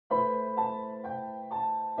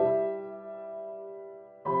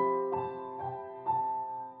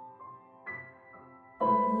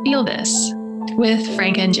Feel This with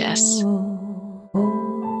Frank and Jess.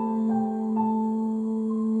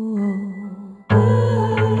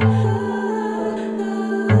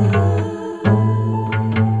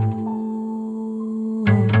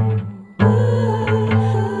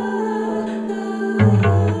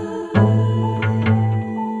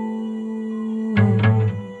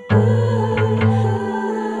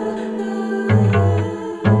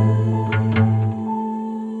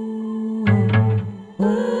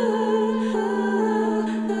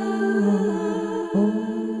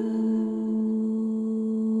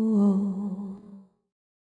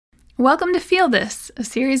 Welcome to Feel This, a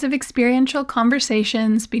series of experiential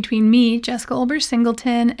conversations between me, Jessica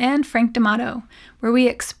Olber-Singleton, and Frank D'Amato, where we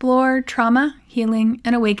explore trauma, healing,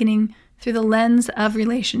 and awakening through the lens of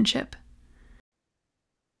relationship.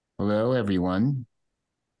 Hello, everyone.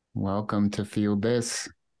 Welcome to Feel This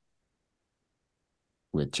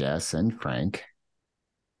with Jess and Frank.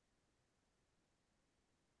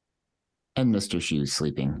 And Mr. Shoes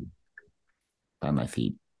sleeping by my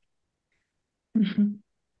feet.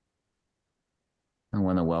 I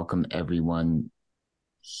want to welcome everyone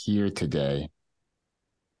here today,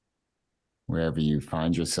 wherever you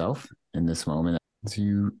find yourself in this moment,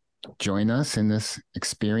 to join us in this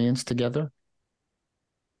experience together.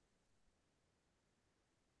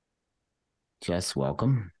 Jess,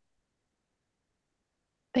 welcome.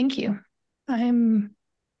 Thank you. I'm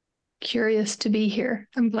curious to be here.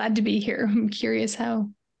 I'm glad to be here. I'm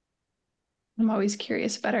always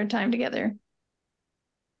curious about our time together.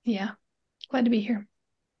 Yeah, glad to be here.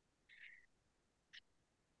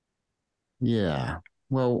 Yeah,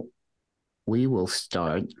 well, we will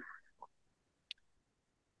start,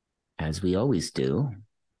 as we always do.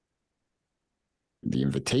 The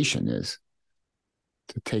invitation is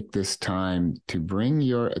to take this time to bring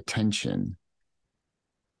your attention,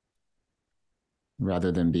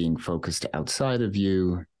 rather than being focused outside of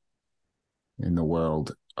you in the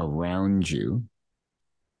world around you,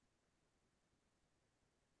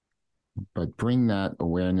 but bring that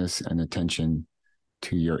awareness and attention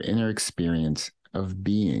to your inner experience of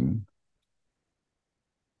being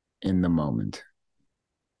in the moment.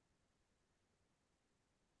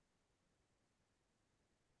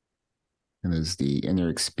 And is the inner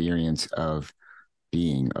experience of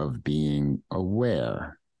being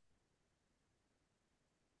aware.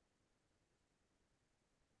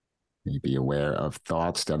 Maybe aware of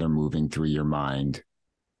thoughts that are moving through your mind.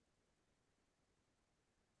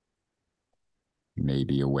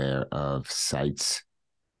 Maybe aware of sights,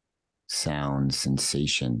 sound,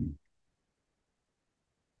 sensation.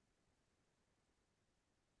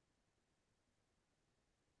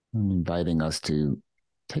 I'm inviting us to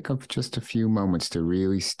take up just a few moments to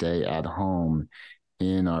really stay at home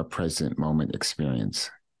in our present moment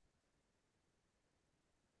experience.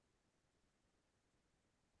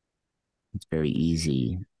 It's very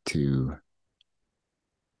easy to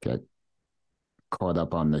get caught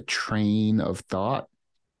up on the train of thought,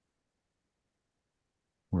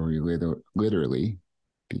 where we literally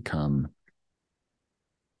become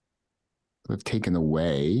taken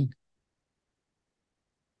away.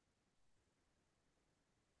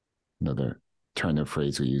 Another turn of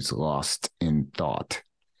phrase we use, lost in thought.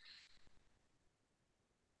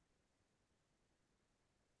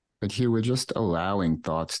 But here we're just allowing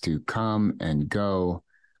thoughts to come and go.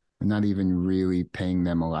 We're not even really paying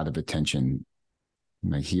them a lot of attention.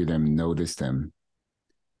 I hear them, notice them,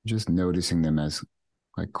 just noticing them as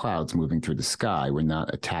like clouds moving through the sky. We're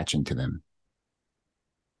not attaching to them.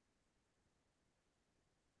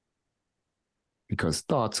 Because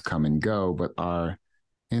thoughts come and go, but our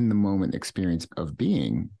in the moment experience of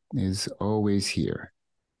being is always here.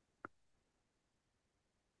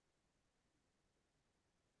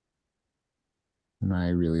 And I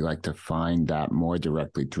really like to find that more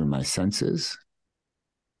directly through my senses.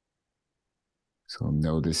 So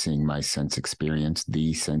noticing my sense experience,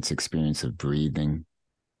 the sense experience of breathing.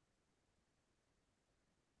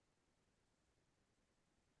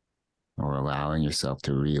 Or allowing yourself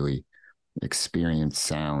to really experience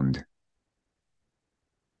sound.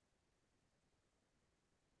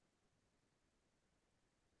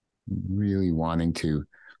 Really wanting to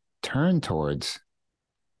turn towards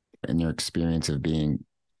in your experience of being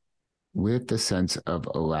with the sense of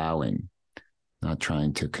allowing, not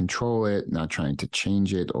trying to control it, not trying to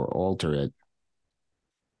change it or alter it,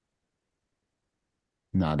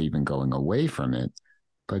 not even going away from it,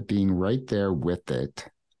 but being right there with it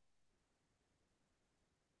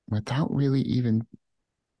without really even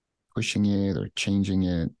pushing it or changing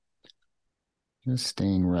it, just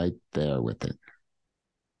staying right there with it.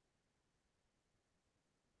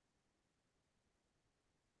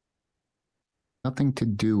 nothing to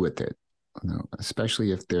do with it.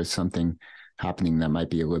 Especially if there's something happening that might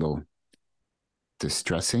be a little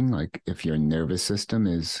distressing, like if your nervous system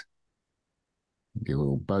is be a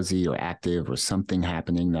little buzzy or active or something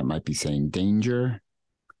happening that might be saying danger.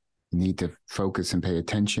 You need to focus and pay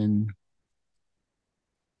attention.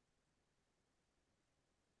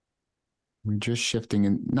 We're just shifting,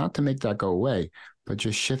 and not to make that go away, but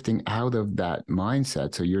just shifting out of that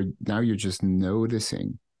mindset. So you're just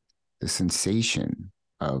noticing the sensation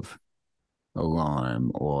of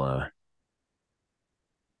alarm or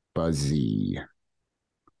buzzy,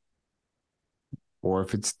 or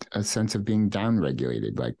if it's a sense of being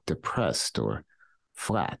downregulated, like depressed or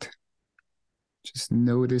flat. Just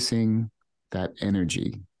noticing that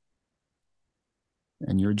energy.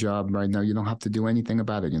 And your job right now, you don't have to do anything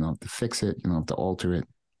about it. You don't have to fix it. You don't have to alter it.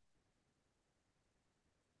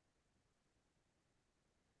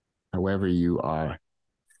 However, you are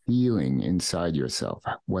feeling inside yourself,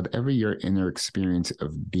 whatever your inner experience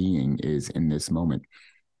of being is in this moment,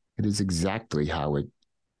 it is exactly how it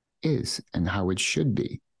is and how it should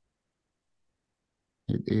be.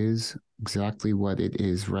 It is exactly what it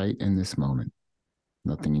is right in this moment.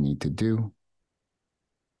 Nothing you need to do.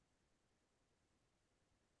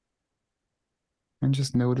 And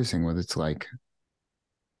just noticing what it's like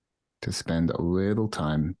to spend a little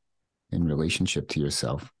time in relationship to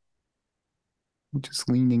yourself. Just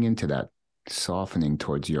leaning into that, softening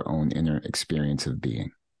towards your own inner experience of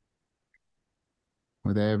being,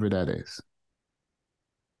 whatever that is.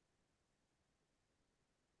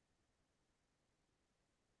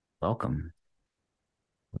 Welcome.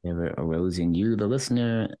 Whatever arose in you, the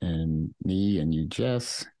listener, and me and you,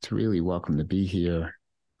 Jess, it's really welcome to be here.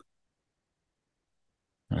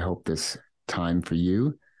 I hope this time for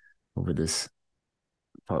you over this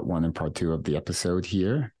part 1 and part 2 of the episode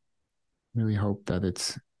here, really hope that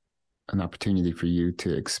it's an opportunity for you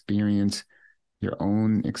to experience your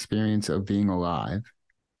own experience of being alive,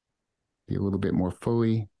 be a little bit more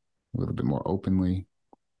fully, a little bit more openly,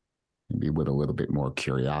 maybe with a little bit more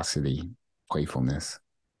curiosity, playfulness.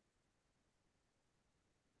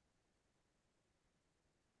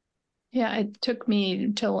 Yeah, it took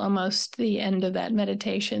me till almost the end of that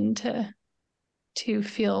meditation to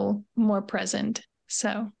feel more present.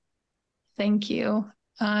 So thank you.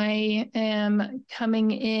 I am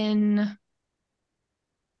coming in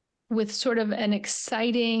with sort of an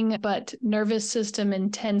exciting but nervous system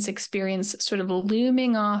intense experience sort of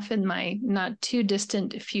looming off in my not too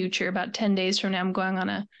distant future. About 10 days from now, I'm going on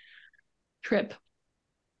a trip.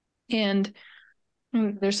 And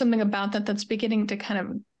there's something about that that's beginning to kind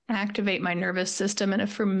of activate my nervous system in a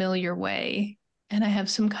familiar way. And I have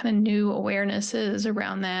some kind of new awarenesses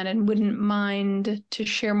around that and wouldn't mind to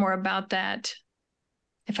share more about that.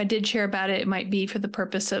 If I did share about it, it might be for the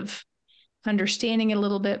purpose of understanding it a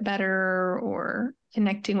little bit better or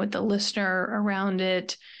connecting with the listener around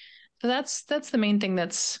it. So that's the main thing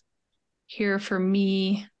that's here for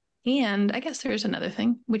me. And I guess there's another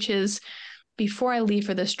thing, which is before I leave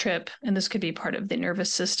for this trip, and this could be part of the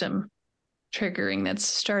nervous system triggering that's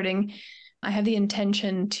starting, I have the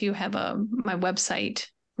intention to have my website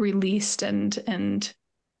released and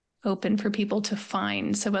open for people to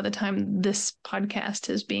find. So by the time this podcast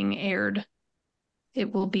is being aired,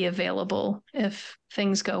 it will be available if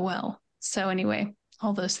things go well. So anyway,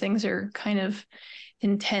 all those things are kind of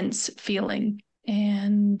intense feeling.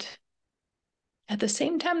 And at the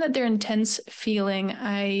same time that they're intense feeling,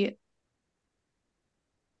 and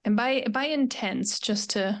by intense,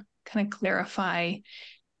 just to kind of clarify,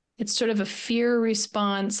 it's sort of a fear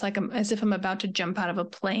response, like as if I'm about to jump out of a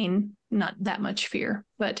plane. Not that much fear,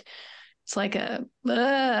 but it's like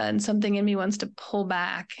and something in me wants to pull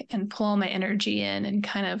back and pull all my energy in and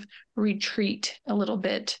kind of retreat a little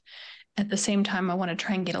bit. At the same time, I want to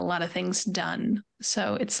try and get a lot of things done.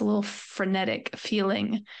 So it's a little frenetic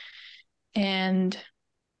feeling. And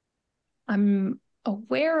I'm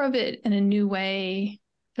aware of it in a new way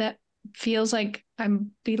that feels like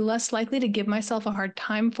I'm be less likely to give myself a hard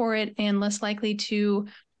time for it and less likely to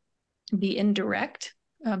be indirect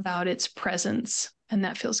about its presence. And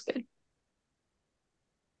that feels good.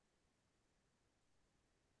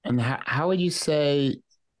 And how would you say,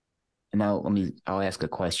 and I'll ask a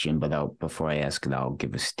question, but before I ask it, I'll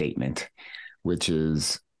give a statement, which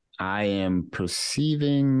is I am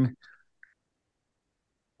perceiving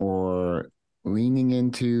or leaning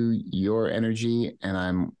into your energy and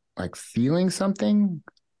I'm like feeling something.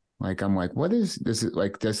 Like I'm like, what is this? Is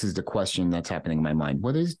like this is the question that's happening in my mind.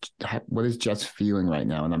 What is Jess feeling right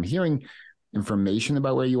now? And I'm hearing information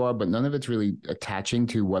about where you are, but none of it's really attaching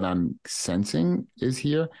to what I'm sensing is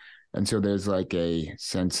here. And so there's like a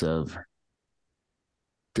sense of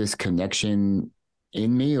disconnection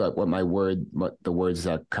in me, like what the words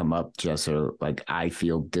that come up just are like, I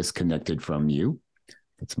feel disconnected from you.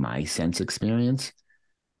 It's my sense experience.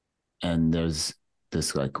 And there's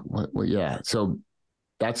this like, what, yeah. So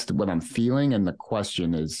that's what I'm feeling. And the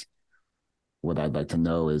question is, what I'd like to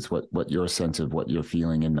know is what your sense of what you're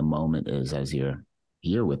feeling in the moment is as you're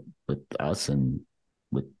here with us and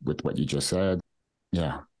with what you just said.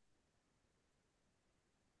 Yeah.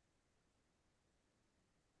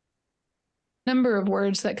 Number of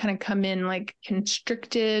words that kind of come in like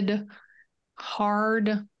constricted,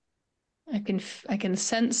 hard. I can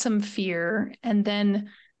sense some fear, and then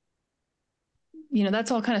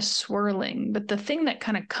that's all kind of swirling. But the thing that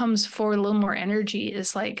kind of comes forward a little more energy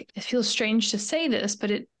is like, it feels strange to say this,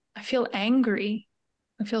 but I feel angry.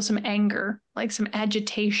 I feel some anger, like some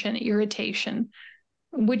agitation, irritation,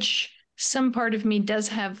 which some part of me does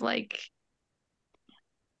have like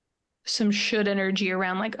some should energy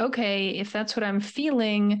around, like, okay, if that's what I'm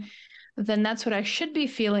feeling, then that's what I should be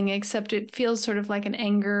feeling, except it feels sort of like an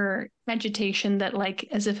anger, agitation that, like,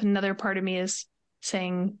 as if another part of me is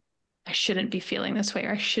saying, I shouldn't be feeling this way,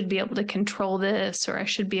 or I should be able to control this, or I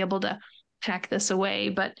should be able to pack this away.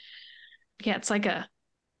 But yeah, it's like a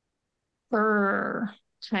burr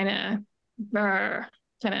kind of, burr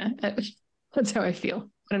kind of, that's how I feel.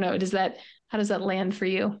 I don't know. How does that land for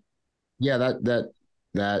you? Yeah,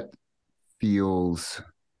 that feels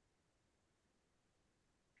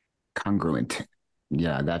congruent.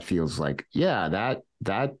 Yeah, that feels like, yeah,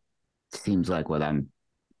 that seems like what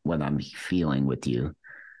I'm feeling with you,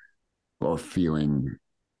 or feeling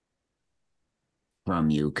from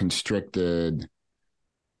you, constricted.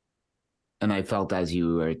 And I felt as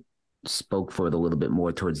you were spoke for it a little bit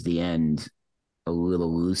more towards the end, a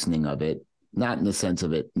little loosening of it, not in the sense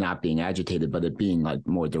of it not being agitated, but it being like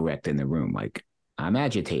more direct in the room. Like, I'm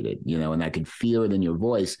agitated, and I could feel it in your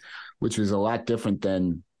voice, which was a lot different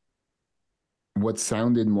than what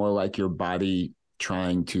sounded more like your body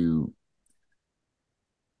trying to.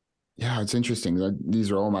 Yeah, it's interesting.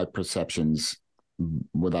 These are all my perceptions.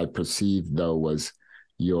 What I perceived though was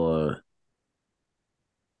your,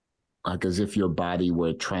 like, as if your body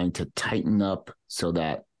were trying to tighten up so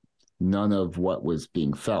that none of what was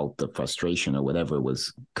being felt, the frustration or whatever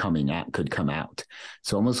was coming out, could come out.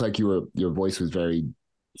 So almost like your voice was very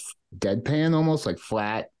deadpan, almost like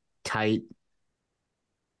flat, tight.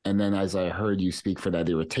 And then as I heard you speak for that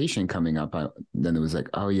irritation coming up, then it was like,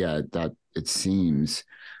 oh yeah, that it seems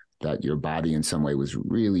that your body in some way was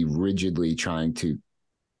really rigidly trying to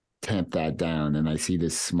tamp that down. And I see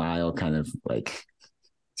this smile kind of like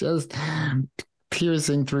just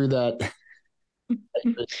piercing through that.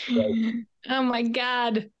 Oh my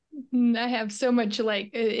God. I have so much, like,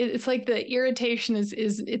 it's like the irritation is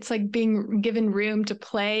it's like being given room to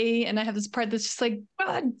play. And I have this part that's just like,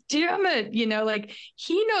 God damn it. Like,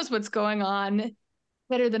 he knows what's going on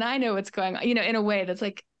better than I know what's going on, in a way that's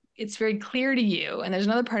like, it's very clear to you. And there's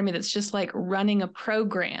another part of me that's just like running a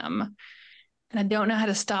program, and I don't know how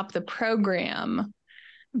to stop the program.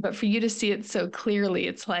 But for you to see it so clearly,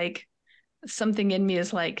 it's like something in me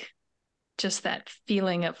is like, just that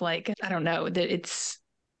feeling of like, I don't know, that it's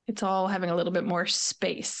all having a little bit more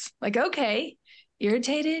space. Like, okay,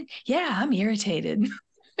 irritated? Yeah, I'm irritated.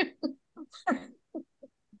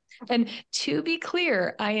 And to be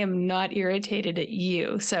clear, I am not irritated at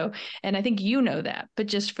you. So, and I think you know that, but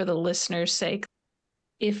just for the listener's sake,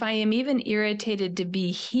 if I am even irritated to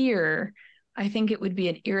be here, I think it would be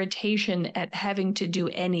an irritation at having to do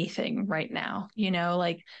anything right now,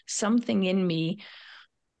 like something in me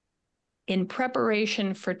in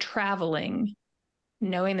preparation for traveling,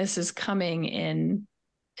 knowing this is coming in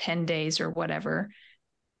 10 days or whatever,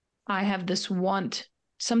 I have this want,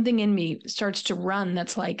 something in me starts to run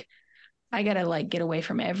that's like, I gotta like get away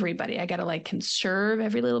from everybody. I gotta like conserve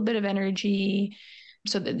every little bit of energy.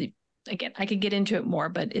 So that, again, I could get into it more,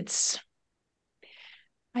 but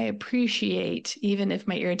I appreciate, even if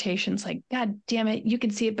my irritation's like, God damn it, you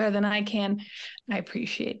can see it better than I can. I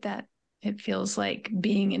appreciate that. It feels like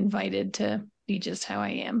being invited to be just how I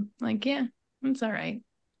am. Like, yeah, it's all right.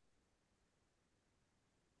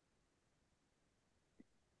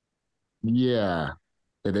 Yeah,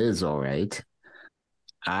 it is all right.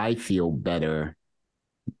 I feel better.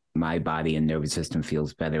 My body and nervous system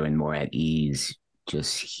feels better and more at ease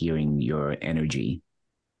just hearing your energy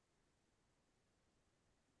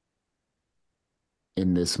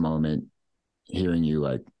in this moment, hearing you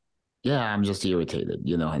like, yeah, I'm just irritated,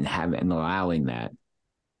 and allowing that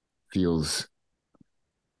feels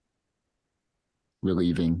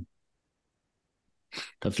relieving.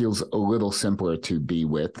 That feels a little simpler to be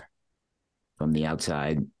with from the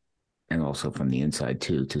outside. and also from the inside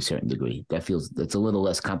too, to a certain degree. That's a little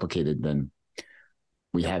less complicated than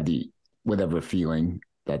we have the whatever feeling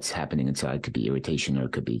that's happening inside. Could be irritation, or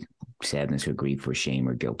it could be sadness or grief or shame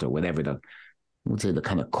or guilt or whatever the, I would say, the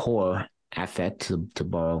kind of core affect, to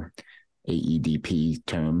borrow AEDP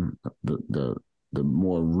term, the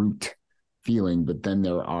more root feeling. But then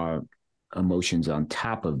there are emotions on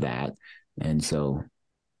top of that, and so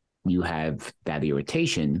you have that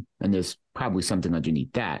irritation, and there's probably something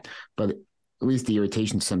underneath that. But at least the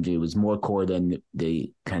irritation something was more core than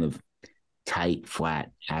the kind of tight,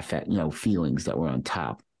 flat affect, feelings that were on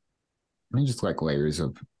top. I mean, just like layers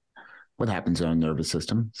of what happens in our nervous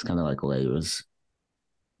system. It's kind of like layers.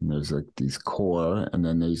 And there's like these core, and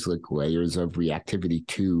then there's like layers of reactivity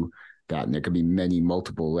to that. And there could be many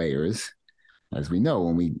multiple layers. As we know,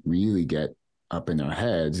 when we really get up in our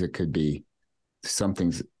heads, it could be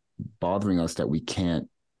something's bothering us that we can't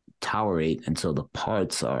tolerate. And so the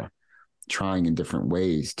parts are trying in different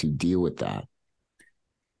ways to deal with that.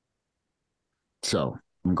 So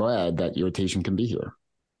I'm glad that irritation can be here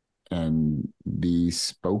and be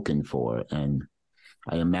spoken for. And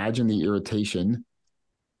I imagine the irritation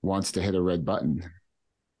wants to hit a red button.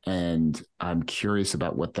 And I'm curious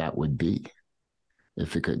about what that would be.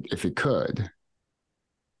 If it could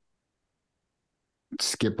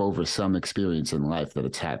skip over some experience in life that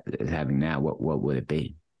it's having now, what would it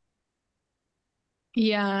be?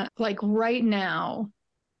 Yeah, like right now,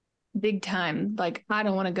 big time. Like, I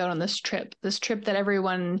don't want to go on this trip that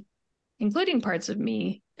everyone, including parts of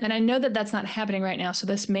me, and I know that that's not happening right now, so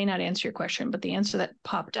this may not answer your question, but the answer that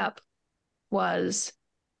popped up was,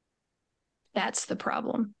 that's the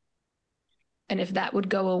problem. And if that would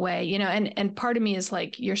go away, and part of me is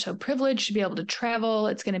like, you're so privileged to be able to travel.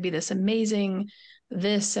 It's going to be this amazing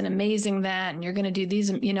this and amazing that. And you're going to do these,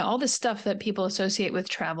 all this stuff that people associate with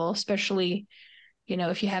travel, especially,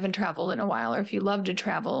 if you haven't traveled in a while, or if you love to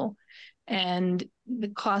travel. And the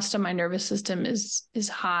cost of my nervous system is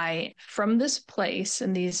high from this place.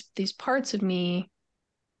 And these parts of me,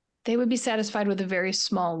 they would be satisfied with a very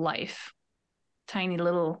small life, tiny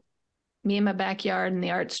little me in my backyard and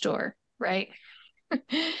the art store, right?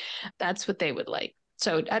 That's what they would like.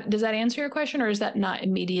 So does that answer your question, or is that not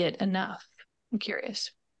immediate enough? I'm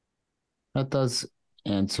curious. That does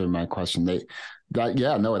answer my question. It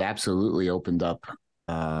absolutely opened up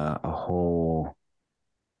a whole,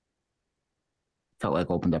 felt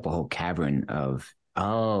like opened up a whole cavern of,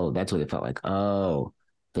 oh, that's what it felt like. Oh,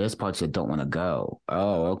 there's parts that don't want to go.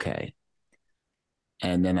 Oh, okay.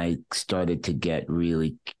 And then I started to get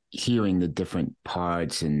really hearing the different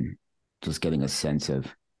parts and just getting a sense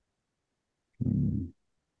of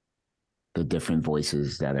the different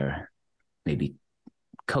voices that are maybe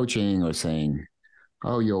coaching or saying,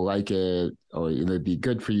 oh, you'll like it, or it'll be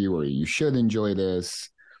good for you, or you should enjoy this.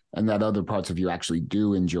 And that other parts of you actually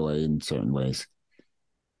do enjoy in certain ways.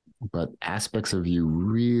 But aspects of you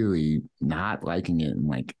really not liking it and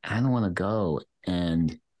like, I don't want to go.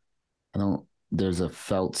 And there's a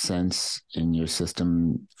felt sense in your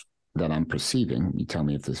system that I'm perceiving. You tell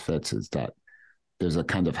me if this fits, is that there's a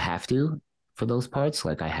kind of have to for those parts.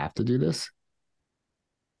 Like, I have to do this.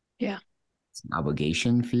 Yeah. It's an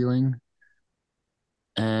obligation feeling.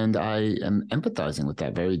 And I am empathizing with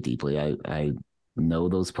that very deeply. I know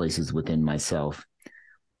those places within myself.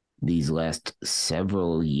 These last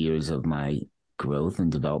several years of my growth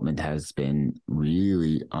and development has been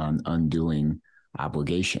really on undoing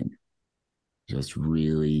obligation. Just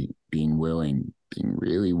really being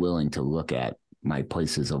really willing to look at my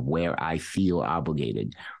places of where I feel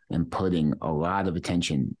obligated and putting a lot of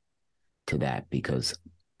attention to that, because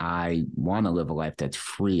I want to live a life that's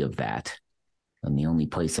free of that. And the only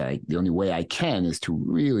way I can is to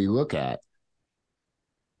really look at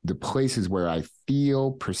the places where I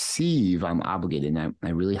perceive I'm obligated. And I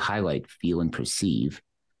really highlight feel and perceive,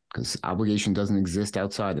 because obligation doesn't exist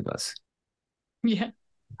outside of us. Yeah.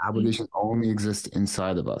 Obligation only exists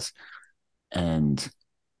inside of us. And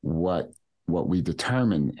what we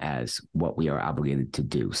determine as what we are obligated to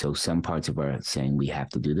do. So some parts of our saying we have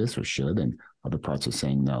to do this or should, and other parts are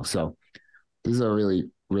saying no. So this is a really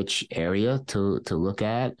rich area to look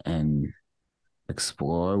at and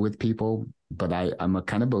explore with people. But I'm a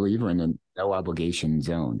kind of believer in a no obligation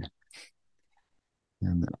zone.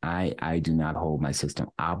 And I do not hold my system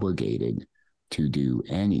obligated to do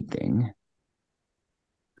anything.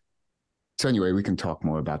 So anyway, we can talk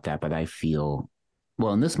more about that, but I feel,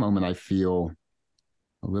 well, in this moment, I feel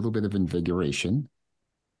a little bit of invigoration.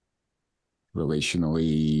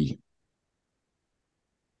 Relationally,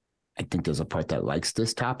 I think there's a part that likes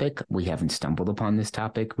this topic. We haven't stumbled upon this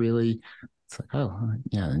topic really. It's like, oh,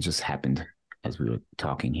 yeah, it just happened as we were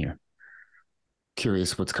talking here.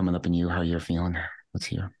 Curious what's coming up in you, how you're feeling. Let's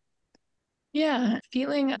hear. Yeah,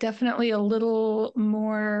 feeling definitely a little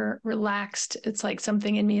more relaxed. It's like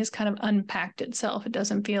something in me has kind of unpacked itself. It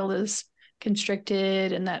doesn't feel as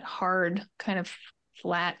constricted, and that hard, kind of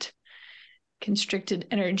flat, constricted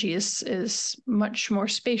energy is much more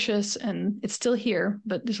spacious, and it's still here,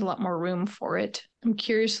 but there's a lot more room for it. I'm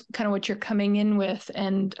curious kind of what you're coming in with,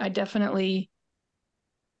 and I definitely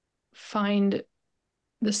find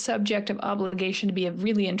the subject of obligation to be a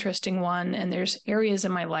really interesting one. And there's areas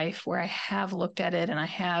in my life where I have looked at it and I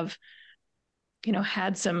have,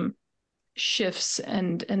 had some shifts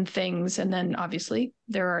and things. And then obviously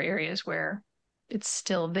there are areas where it's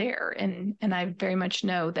still there. And I very much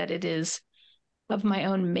know that it is of my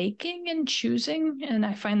own making and choosing. And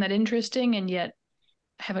I find that interesting, and yet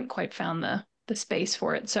I haven't quite found the space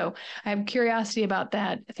for it. So I have curiosity about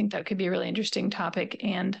that. I think that could be a really interesting topic,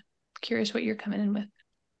 and curious what you're coming in with.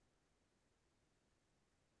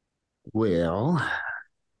 Well,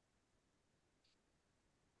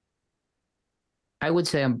 I would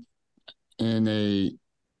say I'm in a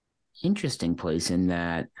interesting place in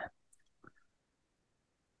that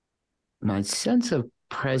my sense of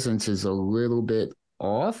presence is a little bit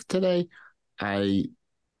off today. I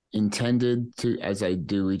intended to, as I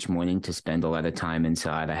do each morning, to spend a lot of time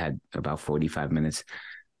inside. I had about 45 minutes,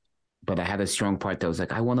 but I had a strong part that was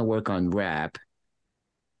like, I want to work on rap,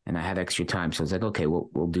 and I had extra time. So I was like, okay,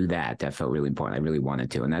 we'll do that. That felt really important. I really wanted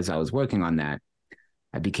to. And as I was working on that,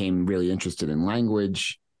 I became really interested in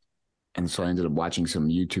language. And so I ended up watching some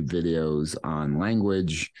YouTube videos on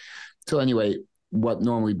language. So anyway, what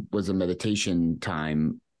normally was a meditation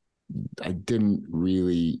time, I didn't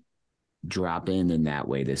really drop in that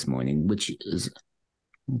way this morning, which is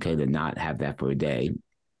okay to not have that for a day.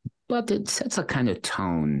 But it sets a kind of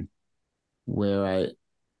tone where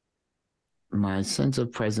my sense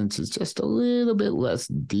of presence is just a little bit less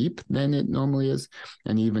deep than it normally is.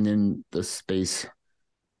 And even in the space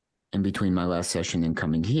in between my last session and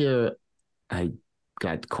coming here, I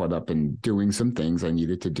got caught up in doing some things I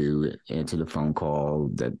needed to do, answer the phone call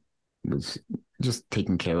that was just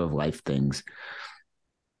taking care of life things.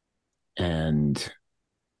 And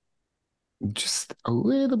just a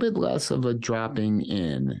little bit less of a dropping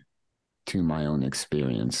in to my own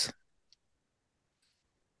experience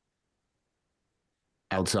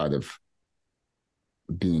outside of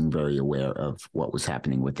being very aware of what was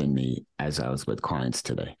happening within me as I was with clients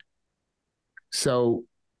today. So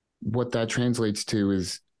what that translates to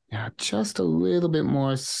is just a little bit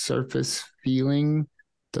more surface feeling.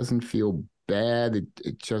 Doesn't feel bad.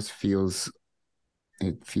 It just feels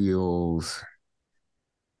like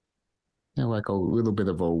a little bit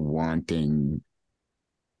of a wanting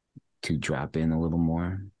to drop in a little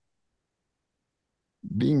more.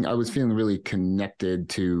 I was feeling really connected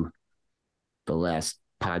to the last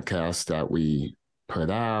podcast that we put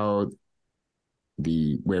out,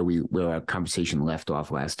 where our conversation left off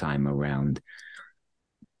last time around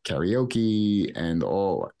karaoke and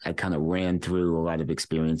all. I kind of ran through a lot of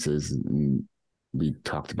experiences and we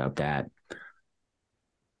talked about that.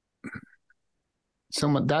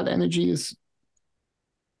 Some of that energy is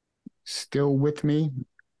still with me.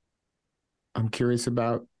 I'm curious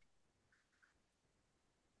about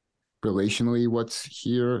relationally what's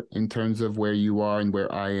here in terms of where you are and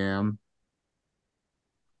where I am.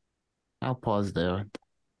 I'll pause there.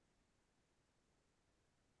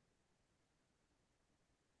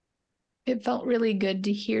 It felt really good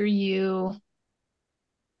to hear you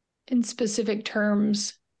in specific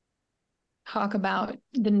terms talk about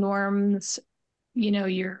the norms.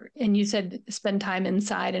 You said spend time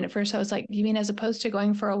inside, and at first I was like, you mean as opposed to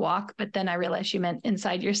going for a walk? But then I realized you meant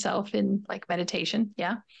inside yourself in like meditation.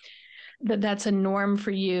 Yeah, that's a norm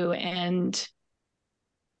for you, and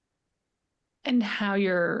how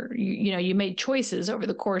you made choices over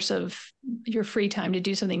the course of your free time to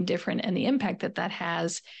do something different, and the impact that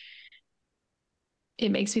has. It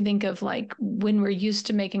makes me think of like when we're used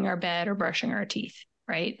to making our bed or brushing our teeth,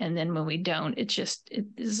 right? And then when we don't, it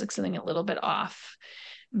is like something a little bit off,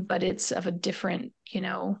 but it's of a different, it's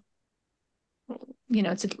a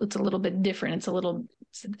little bit different.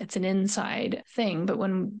 It's an inside thing. But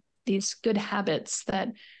when these good habits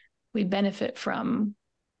that we benefit from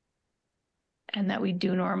and that we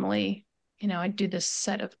do normally, I do this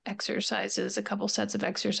set of exercises, a couple sets of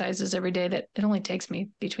exercises every day that it only takes me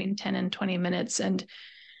between 10 and 20 minutes. And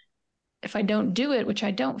if I don't do it, which I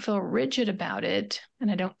don't feel rigid about it, and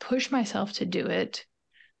I don't push myself to do it,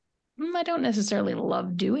 I don't necessarily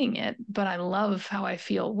love doing it, but I love how I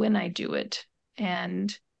feel when I do it.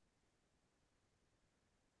 And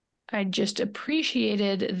I just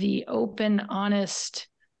appreciated the open, honest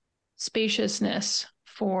spaciousness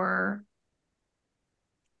for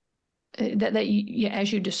that you,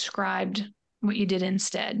 as you described what you did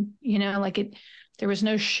instead, like there was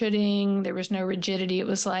no shoulding, there was no rigidity. It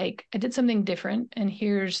was like, I did something different, and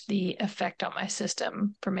here's the effect on my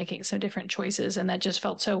system for making some different choices. And that just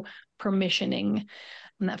felt so permissioning,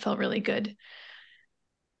 and that felt really good.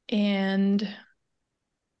 And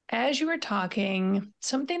as you were talking,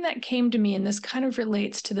 something that came to me, and this kind of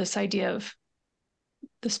relates to this idea of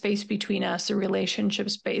the space between us, the relationship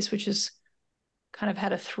space, which is kind of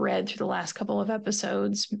had a thread through the last couple of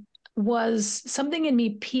episodes, was something in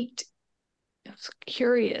me piqued. I was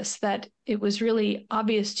curious that it was really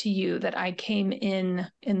obvious to you that I came in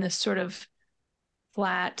this sort of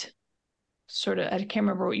flat, sort of, I can't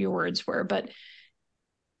remember what your words were, but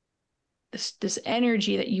this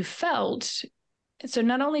energy that you felt. So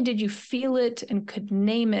not only did you feel it and could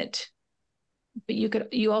name it, but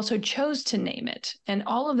you also chose to name it. And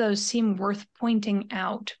all of those seem worth pointing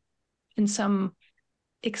out in some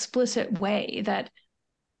explicit way, that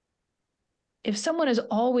if someone is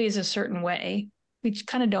always a certain way, we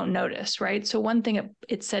kind of don't notice, right? So one thing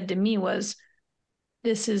it said to me was,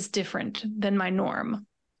 this is different than my norm,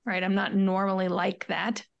 right? I'm not normally like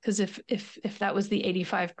that, because if that was the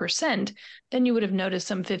 85%, then you would have noticed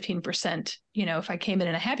some 15%, if I came in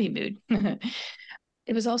a happy mood.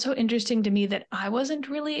 It was also interesting to me that I wasn't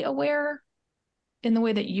really aware in the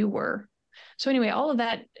way that you were. So anyway, all of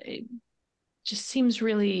that just seems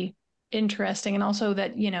really interesting. And also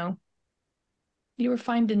that, you were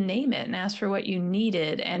fine to name it and ask for what you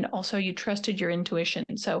needed. And also you trusted your intuition.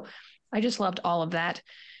 So I just loved all of that.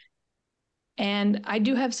 And I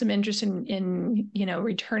do have some interest in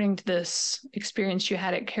returning to this experience you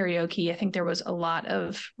had at karaoke. I think there was a lot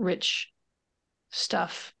of rich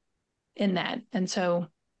stuff in that. And so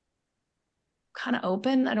kind of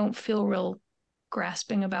open. I don't feel real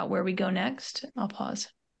grasping about where we go next. I'll pause.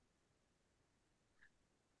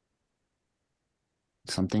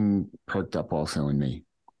 Something perked up also in me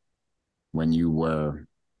when you were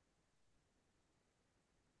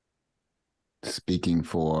speaking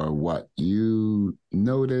for what you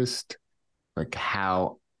noticed, like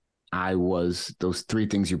how I was, those three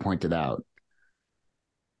things you pointed out.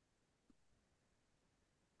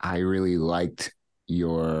 I really liked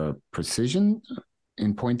your precision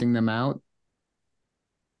in pointing them out.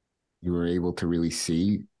 You were able to really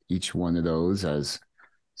see each one of those as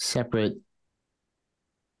separate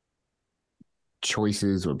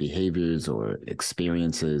choices or behaviors or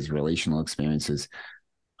experiences, relational experiences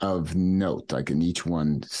of note. Like in each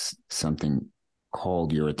one, something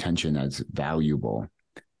called your attention as valuable.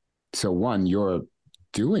 So one, your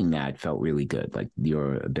doing that felt really good, like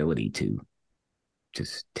your ability to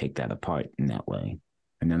just take that apart in that way.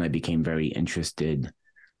 And then I became very interested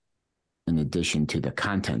in addition to the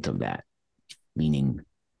content of that, meaning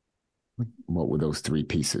what were those three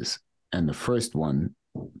pieces? And the first one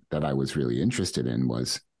that I was really interested in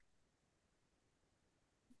was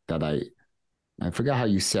that I forgot how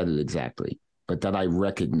you said it exactly, but that I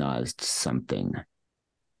recognized something.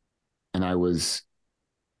 And I was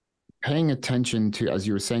paying attention to, as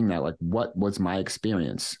you were saying that, like, what was my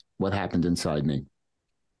experience? What happened inside me?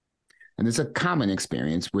 And it's a common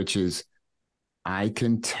experience, which is I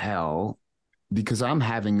can tell because I'm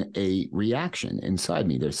having a reaction inside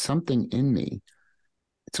me. There's something in me.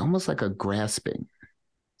 It's almost like a grasping.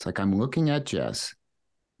 It's like I'm looking at Jess,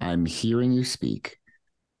 I'm hearing you speak,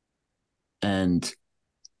 and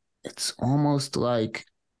it's almost like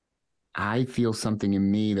I feel something in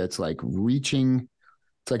me that's like reaching.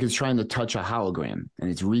 It's like it's trying to touch a hologram, and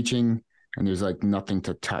it's reaching, and there's like nothing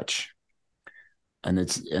to touch. And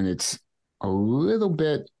it's a little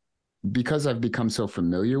bit, because I've become so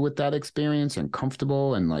familiar with that experience and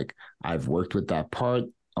comfortable, and like I've worked with that part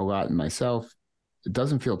a lot in myself, it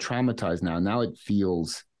doesn't feel traumatized now. Now it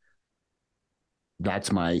feels,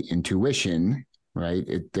 that's my intuition, right?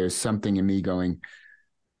 There's something in me going,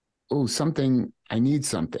 oh, something, I need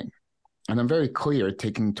something. And I'm very clear,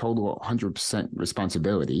 taking total 100%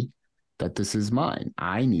 responsibility that this is mine.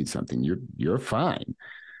 I need something. You're fine.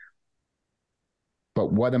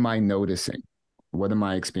 But what am I noticing? What am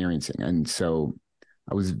I experiencing? And so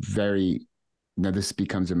I was now this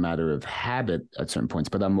becomes a matter of habit at certain points,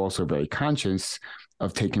 but I'm also very conscious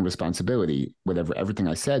of taking responsibility. Everything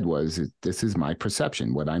I said was, this is my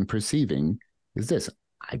perception. What I'm perceiving is this.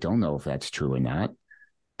 I don't know if that's true or not.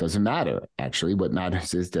 Doesn't matter. Actually, what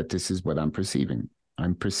matters is that this is what I'm perceiving.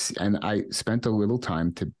 And I spent a little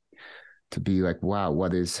time to be like, wow,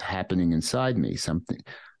 what is happening inside me?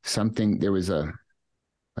 Something, there was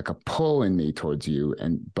like a pull in me towards you,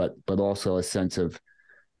 but also a sense of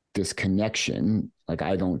disconnection. Like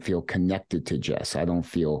I don't feel connected to Jess. I don't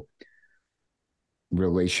feel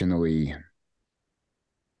relationally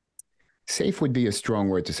safe would be a strong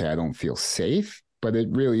word to say. I don't feel safe, but it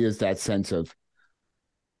really is that sense of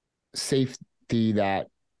safety that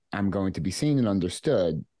I'm going to be seen and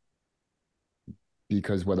understood,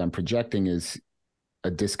 because what I'm projecting is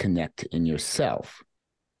a disconnect in yourself.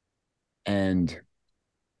 And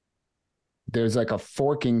there's like a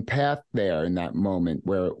forking path there in that moment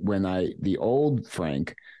where when the old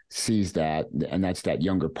Frank sees that, and that's that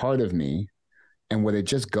younger part of me, and what it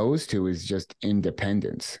just goes to is just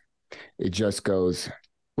independence. It just goes,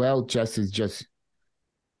 well, Jess is just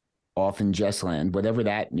off in Jessland, whatever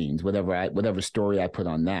that means, whatever story I put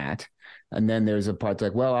on that. And then there's a part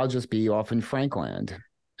like, well, I'll just be off in Frankland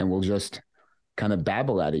and we'll just kind of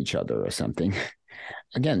babble at each other or something.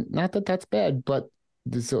 Again, not that that's bad, but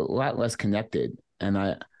it's a lot less connected.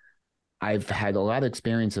 And I've had a lot of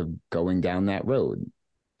experience of going down that road.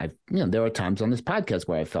 There are times on this podcast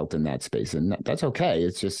where I felt in that space, and that's okay.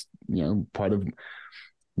 It's just, part of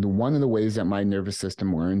one of the ways that my nervous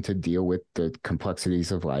system learned to deal with the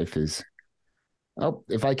complexities of life is, oh,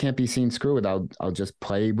 if I can't be seen, screw it. I'll just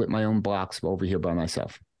play with my own blocks over here by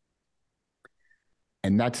myself.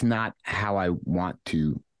 And that's not how I want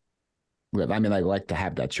to live. I mean, I like to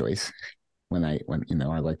have that choice when I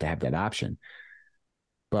like to have that option.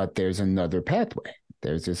 But there's another pathway.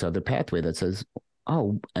 There's this other pathway that says,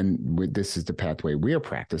 oh, and this is the pathway we're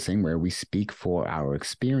practicing, where we speak for our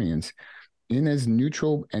experience in as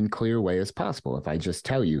neutral and clear way as possible. If I just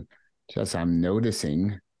tell you, I'm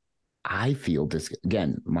noticing, I feel this,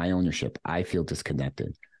 again, my ownership, I feel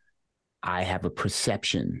disconnected. I have a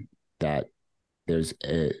perception that there's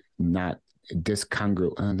not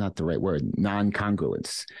the right word,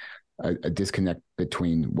 non-congruence, a disconnect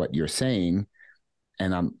between what you're saying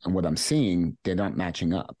and what I'm seeing. They're not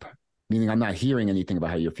matching up. Meaning I'm not hearing anything about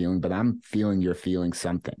how you're feeling, but I'm feeling you're feeling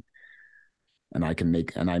something. And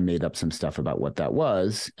I made up some stuff about what that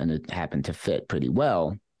was, and it happened to fit pretty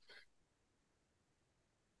well.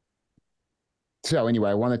 So anyway,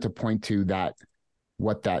 I wanted to point to that,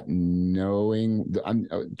 what that knowing, I'm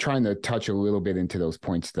trying to touch a little bit into those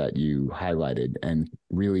points that you highlighted and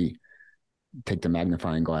really take the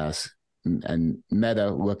magnifying glass and meta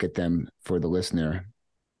look at them for the listener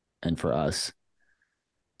and for us.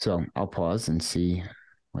 So I'll pause and see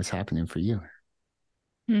what's happening for you.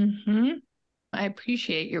 Mm-hmm. I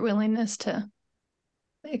appreciate your willingness to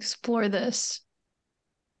explore this.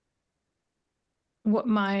 What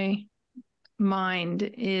my mind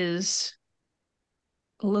is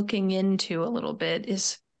looking into a little bit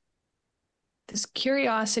is this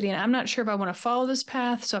curiosity, and I'm not sure if I want to follow this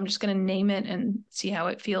path, so I'm just going to name it and see how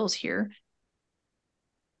it feels here.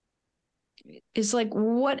 Is like,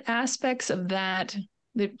 what aspects of that,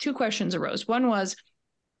 the two questions arose. One was,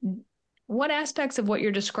 what aspects of what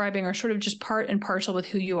you're describing are sort of just part and parcel with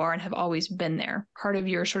who you are and have always been there, part of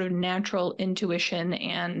your sort of natural intuition,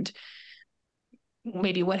 and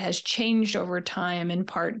maybe what has changed over time in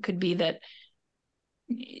part could be that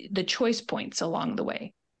the choice points along the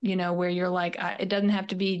way, where you're like, it doesn't have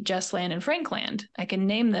to be Jessland and Frankland. I can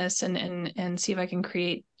name this and see if I can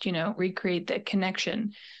recreate the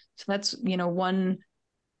connection. So that's,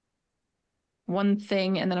 one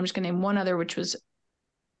thing. And then I'm just going to name one other, which was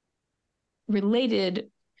related,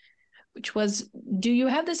 which was, do you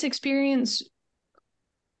have this experience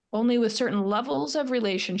only with certain levels of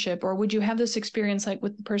relationship, or would you have this experience like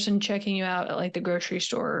with the person checking you out at like the grocery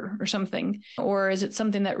store or something? Or is it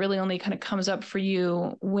something that really only kind of comes up for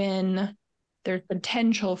you when there's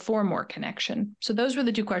potential for more connection? So those were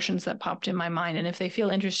the two questions that popped in my mind. And if they feel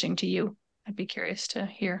interesting to you, I'd be curious to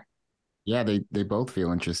hear. Yeah, they both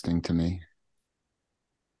feel interesting to me.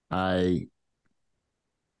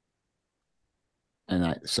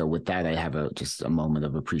 So with that, I have just a moment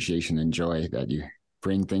of appreciation and joy that you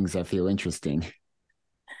bring things that feel interesting.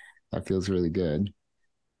 That feels really good.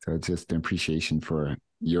 So it's just an appreciation for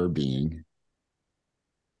your being.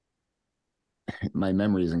 My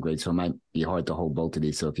memory isn't great, so it might be hard to hold both of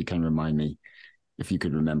these. So if you can remind me, if you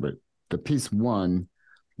could remember. The piece one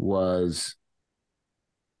was...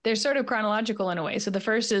 They're sort of chronological in a way. So the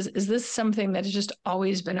first is this something that has just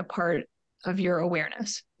always been a part of your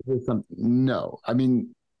awareness? No. I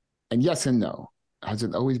mean, and yes and no. Has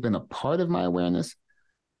it always been a part of my awareness?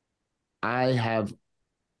 I have,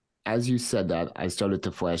 as you said that, I started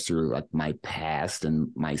to flash through like my past and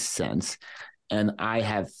my sense. And I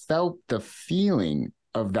have felt the feeling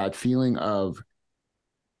of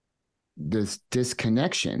this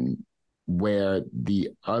disconnection where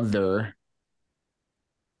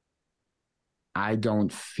I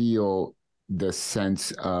don't feel the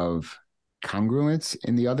sense of congruence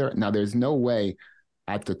in the other. Now, there's no way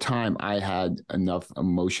at the time I had enough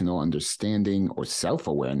emotional understanding or self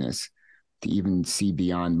awareness to even see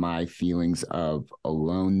beyond my feelings of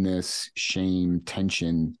aloneness, shame,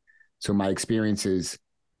 tension. So my experience is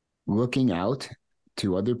looking out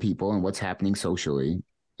to other people and what's happening socially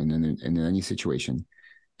in any situation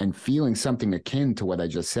and feeling something akin to what I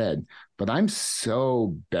just said. But I'm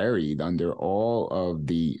so buried under all of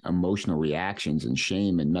the emotional reactions and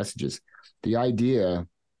shame and messages. The idea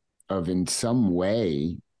of in some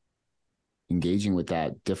way engaging with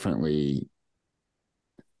that differently.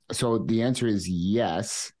 So the answer is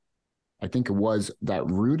yes. I think it was that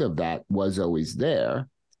root of that was always there,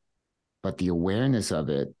 but the awareness of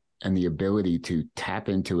it and the ability to tap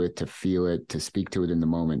into it, to feel it, to speak to it in the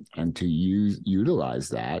moment, and to utilize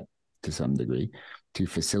that to some degree to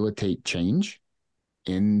facilitate change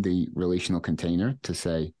in the relational container, to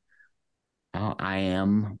say, oh, I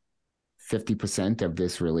am 50% of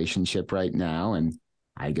this relationship right now, and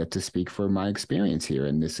I get to speak for my experience here,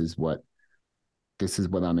 and this is what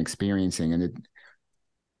I'm experiencing. And it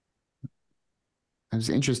was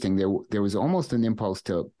interesting. There was almost an impulse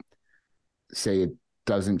to say it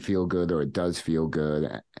doesn't feel good or it does feel good.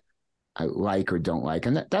 I like or don't like,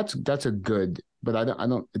 and that's a good. But I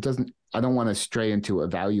don't. It doesn't. I don't want to stray into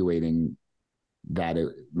evaluating that.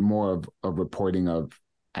 More of a reporting of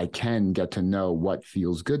I can get to know what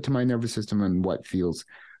feels good to my nervous system and what feels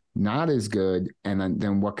not as good, and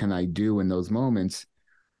then what can I do in those moments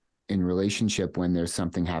in relationship when there's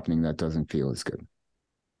something happening that doesn't feel as good.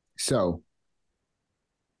 So,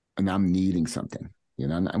 and I'm needing something,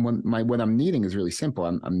 and what I'm needing is really simple.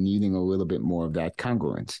 I'm needing a little bit more of that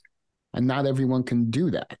congruence, and not everyone can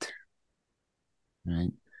do that,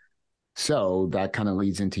 right? So that kind of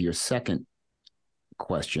leads into your second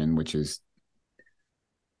question, which is,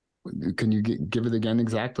 can you give it again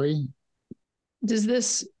exactly? Does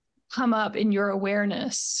this come up in your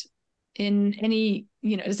awareness in any,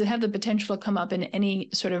 does it have the potential to come up in any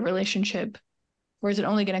sort of relationship, or is it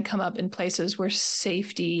only going to come up in places where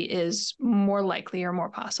safety is more likely or more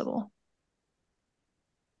possible?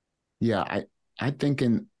 Yeah, I think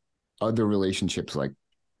in other relationships, like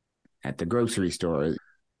at the grocery store,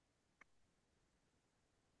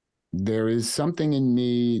 there is something in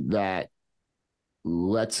me that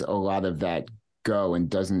lets a lot of that go and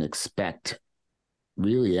doesn't expect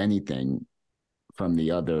really anything from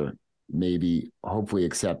the other, maybe hopefully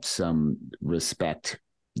accept some respect,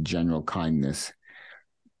 general kindness,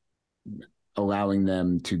 allowing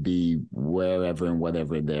them to be wherever and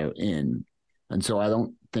whatever they're in. And so I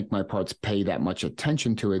don't think my parts pay that much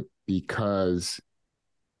attention to it because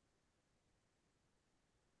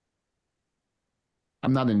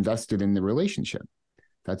I'm not invested in the relationship.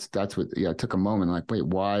 That's what, yeah, it took a moment, like, wait,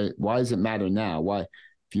 why does it matter now? Why,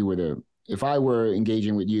 if I were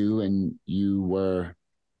engaging with you and you were,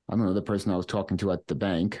 I don't know, the person I was talking to at the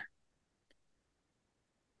bank,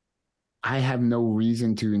 I have no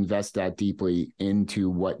reason to invest that deeply into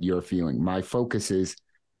what you're feeling. My focus is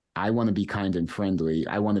I want to be kind and friendly.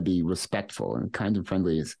 I want to be respectful, and kind and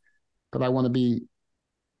friendly is, but I want to be,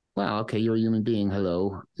 well, okay, you're a human being.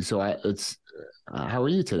 Hello. So how are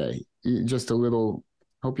you today? Just a little,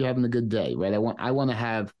 hope you're having a good day, right? I want to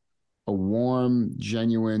have a warm,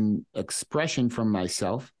 genuine expression from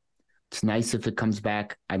myself. It's nice if it comes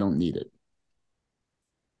back. I don't need it.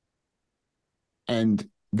 And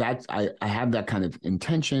I have that kind of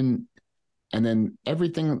intention. And then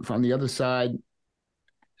everything from the other side,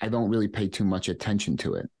 I don't really pay too much attention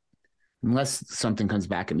to it unless something comes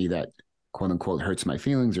back at me that quote unquote hurts my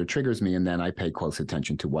feelings or triggers me. And then I pay close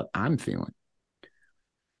attention to what I'm feeling.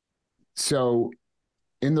 So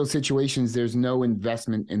in those situations, there's no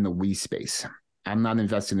investment in the we space. I'm not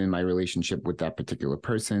invested in my relationship with that particular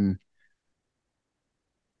person.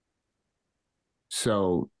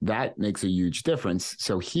 So that makes a huge difference.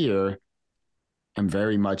 So here, I'm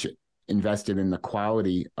very much invested in the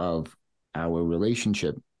quality of our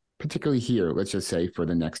relationship, particularly here, let's just say for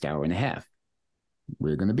the next hour and a half.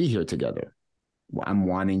 We're going to be here together. I'm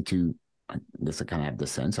wanting to, I guess I kind of have the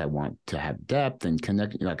sense I want to have depth and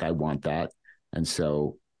connect, like I want that. And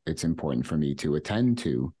so it's important for me to attend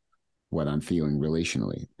to what I'm feeling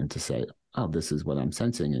relationally and to say, oh, this is what I'm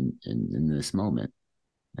sensing in this moment,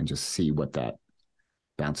 and just see what that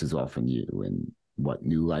bounces off in you and what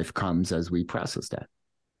new life comes as we process that.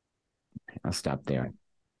 I'll stop there.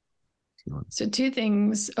 So two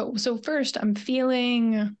things. Oh, so first, I'm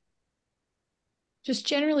feeling just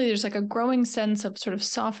generally there's like a growing sense of sort of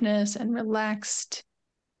softness and relaxed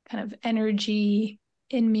kind of energy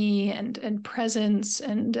in me and presence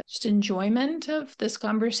and just enjoyment of this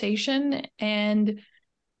conversation. And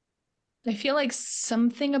I feel like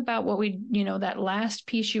something about what that last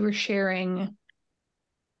piece you were sharing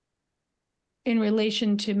in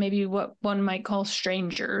relation to maybe what one might call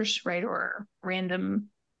strangers, right? Or random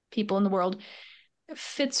people in the world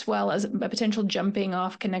fits well as a potential jumping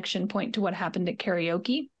off connection point to what happened at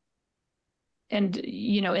karaoke. And,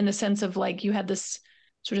 in the sense of like you had this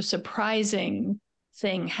sort of surprising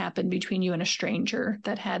thing happen between you and a stranger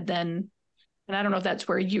that had then, and I don't know if that's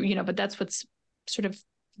where but that's what's sort of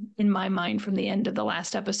in my mind from the end of the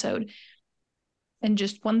last episode. And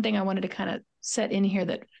just one thing I wanted to kind of set in here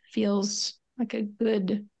that feels like a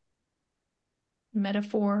good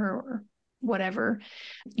metaphor or whatever.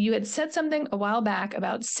 You had said something a while back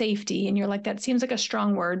about safety, and you're like, that seems like a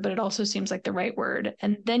strong word, but it also seems like the right word.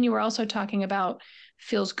 And then you were also talking about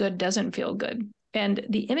feels good, doesn't feel good. And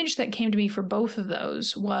the image that came to me for both of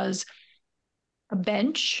those was a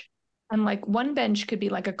bench. And like one bench could be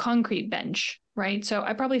like a concrete bench, right? So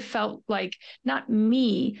I probably felt like not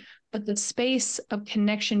me, but the space of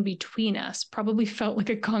connection between us probably felt like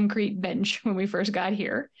a concrete bench when we first got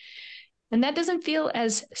here. And that doesn't feel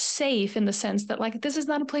as safe in the sense that, like, this is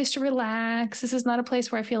not a place to relax. This is not a place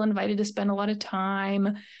where I feel invited to spend a lot of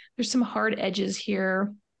time. There's some hard edges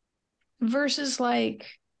here versus like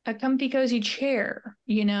a comfy, cozy chair,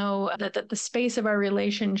 that the space of our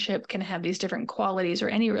relationship can have these different qualities, or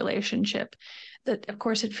any relationship, that, of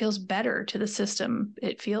course, it feels better to the system.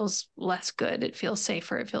 It feels less good. It feels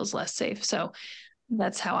safer. It feels less safe. So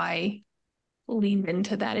that's how I leaned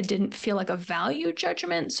into that. It didn't feel like a value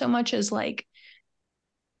judgment so much as like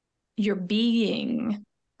your being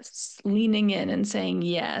leaning in and saying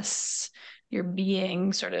yes. Your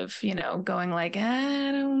being sort of, going like,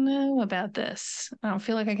 I don't know about this. I don't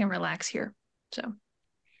feel like I can relax here. So,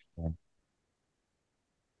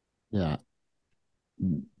 Yeah.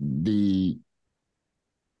 The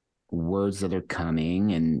words that are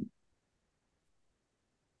coming, and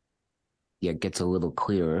it gets a little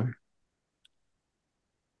clearer,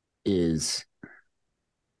 is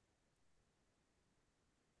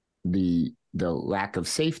the lack of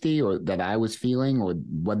safety or that I was feeling, or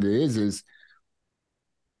what it is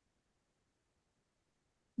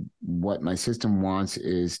what my system wants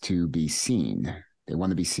is to be seen. They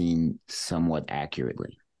want to be seen somewhat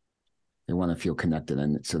accurately. They want to feel connected.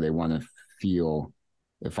 And so they want to feel,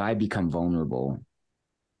 if I become vulnerable,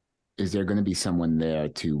 is there going to be someone there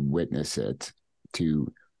to witness it,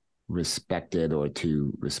 to respect it, or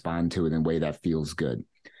to respond to it in a way that feels good?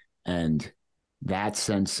 And that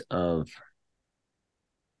sense of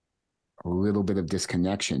a little bit of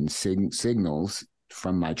disconnection signals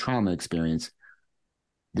from my trauma experience,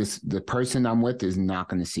 the person I'm with is not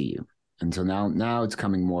going to see you. And so now it's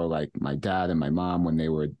coming more like my dad and my mom when they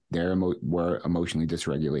were emotionally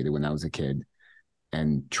dysregulated when I was a kid,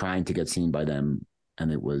 and trying to get seen by them,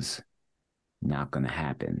 and it was not going to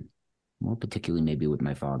happen. More particularly maybe with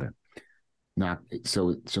my father. Not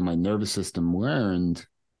so my nervous system learned,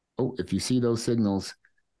 oh, if you see those signals,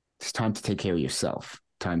 it's time to take care of yourself.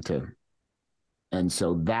 And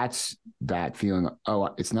so that's that feeling, oh,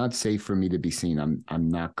 it's not safe for me to be seen. I'm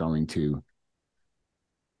not going to,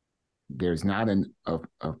 there's not a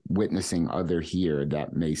witnessing other here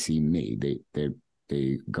that may see me.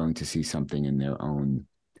 They're going to see something in their own.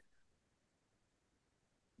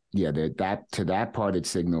 Yeah, to that part, it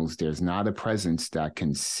signals there's not a presence that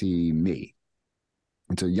can see me.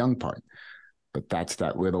 It's a young part, but that's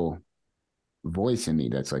that little voice in me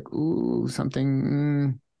that's like, ooh,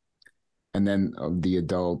 something. And then the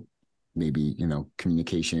adult, maybe,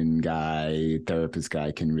 communication guy, therapist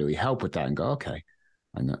guy can really help with that and go, okay,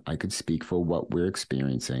 I could speak for what we're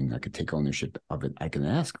experiencing. I could take ownership of it. I could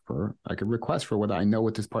request for what I know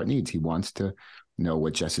what this part needs. He wants to know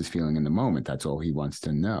what Jess is feeling in the moment. That's all he wants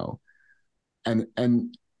to know. And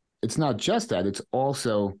it's not just that, that's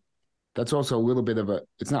also a little bit of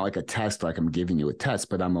it's not like a test, like I'm giving you a test,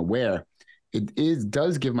 but I'm aware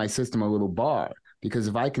does give my system a little bar, because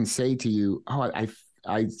if I can say to you, oh,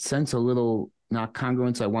 I sense a little not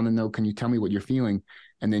congruence. I want to know, can you tell me what you're feeling?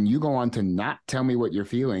 And then you go on to not tell me what you're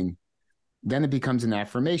feeling, then it becomes an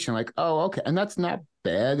affirmation like, oh, okay. And that's not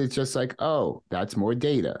bad. It's just like, oh, that's more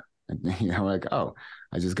data. And, like, oh,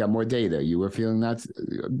 I just got more data. You were feeling that.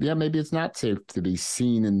 Yeah, maybe it's not safe to be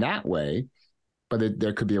seen in that way, but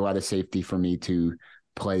there could be a lot of safety for me to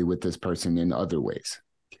play with this person in other ways.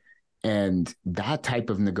 And that type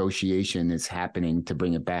of negotiation is happening, to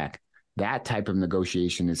bring it back. That type of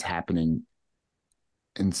negotiation is happening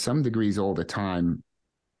in some degrees all the time,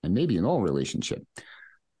 and maybe in all relationship.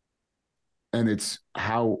 And it's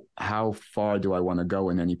how far do I want to go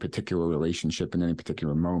in any particular relationship, in any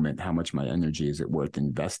particular moment? How much my energy is it worth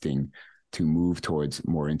investing to move towards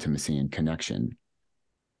more intimacy and connection?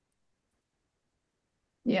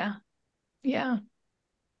 Yeah. Yeah.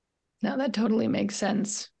 No, that totally makes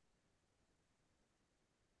sense.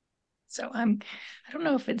 So I don't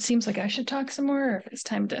know if it seems like I should talk some more or if it's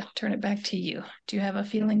time to turn it back to you. Do you have a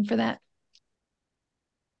feeling for that?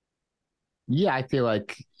 Yeah, I feel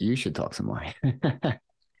like you should talk some more.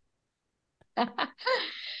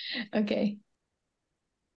 Okay.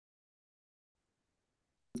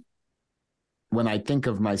 When I think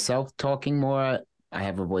of myself talking more, I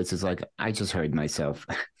have a voice that's like, I just heard myself.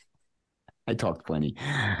 I talked plenty.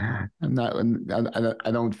 I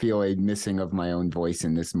don't feel a missing of my own voice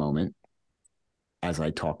in this moment as I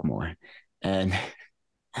talk more. And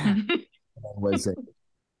was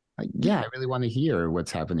yeah, I really want to hear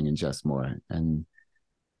what's happening in Just More. And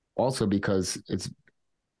also because it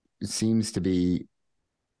seems to be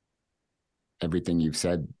everything you've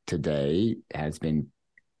said today has been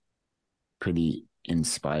pretty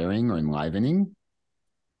inspiring or enlivening.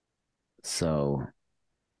 So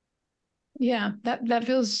Yeah, that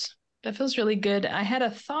feels really good. I had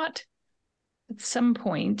a thought at some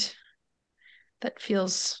point that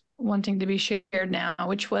feels wanting to be shared now,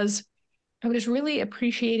 which was I was really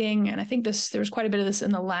appreciating, and I think there was quite a bit of this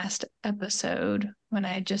in the last episode when I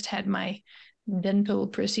had just had my dental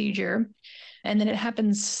procedure. And then it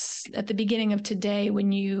happens at the beginning of today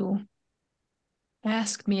when you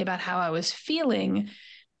asked me about how I was feeling.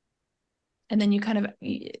 And then you kind of,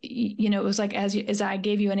 it was like as I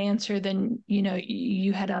gave you an answer, then,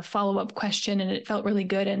 you had a follow up question and it felt really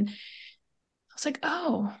good. And I was like,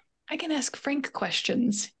 oh, I can ask Frank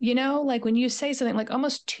questions, like when you say something, like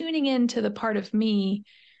almost tuning into the part of me.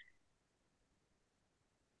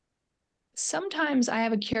 Sometimes I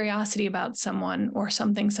have a curiosity about someone or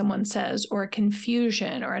something someone says, or a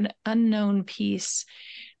confusion or an unknown piece.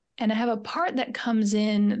 And I have a part that comes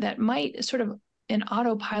in that might sort of in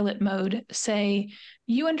autopilot mode say,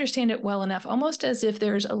 you understand it well enough, almost as if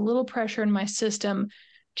there's a little pressure in my system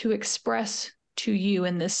to express to you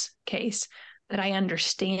in this case that I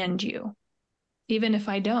understand you, even if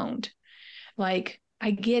I don't. Like,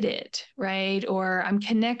 I get it, right? Or I'm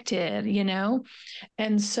connected,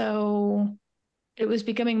 And so it was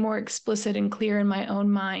becoming more explicit and clear in my own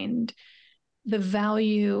mind the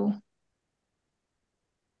value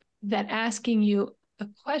that asking you a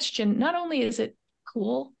question, not only is it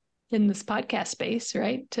cool in this podcast space,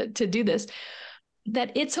 right, to do this,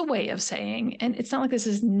 that it's a way of saying, and it's not like this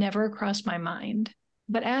has never crossed my mind,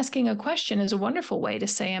 but asking a question is a wonderful way to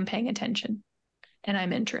say I'm paying attention and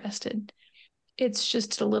I'm interested. It's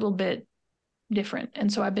just a little bit different.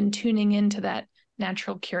 And so I've been tuning into that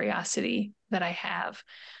natural curiosity that I have.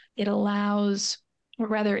 It allows, or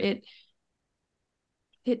rather, it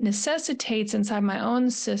necessitates inside my own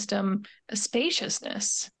system a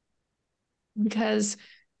spaciousness, because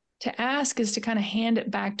to ask is to kind of hand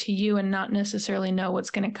it back to you and not necessarily know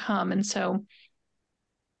what's going to come. And so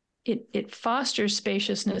it fosters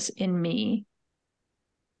spaciousness in me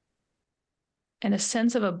and a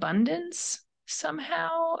sense of abundance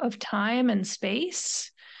somehow of time and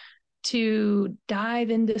space to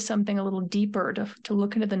dive into something a little deeper, to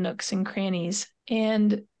look into the nooks and crannies.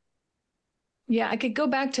 And yeah, I could go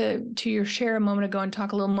back to your share a moment ago and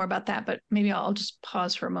talk a little more about that, but maybe I'll just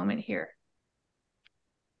pause for a moment here.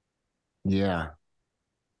 yeah,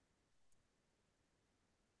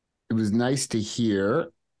 it was nice to hear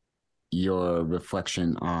your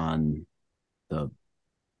reflection on the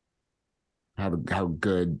how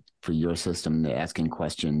good for your system the asking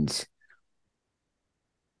questions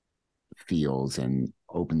feels and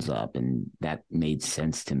opens up, and that made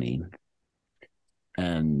sense to me.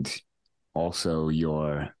 And also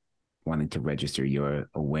your wanting to register your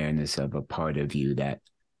awareness of a part of you that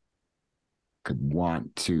could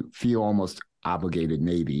want to feel almost obligated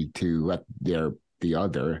maybe to let the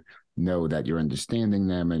other know that you're understanding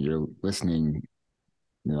them and you're listening,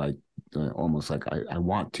 like almost like I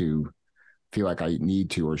want to feel like I need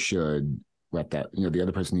to or should let that, the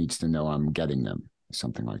other person needs to know I'm getting them,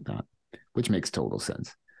 something like that, which makes total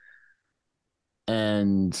sense.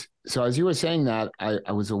 And so as you were saying that,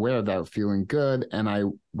 I was aware of that feeling good. And I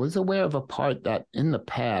was aware of a part that in the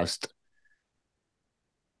past,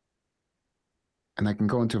 and I can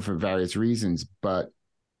go into it for various reasons, but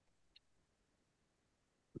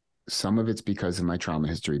some of it's because of my trauma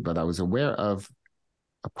history, but I was aware of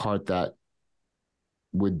a part that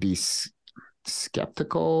would be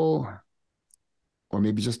skeptical or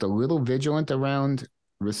maybe just a little vigilant around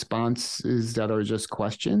responses that are just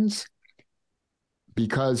questions.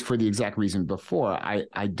 because for the exact reason before,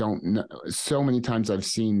 I don't know. So many times I've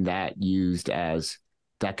seen that used as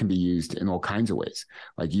that can be used in all kinds of ways.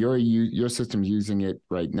 Like your system's using it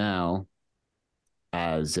right now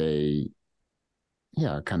as a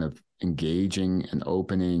kind of engaging and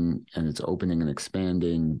opening, and it's opening and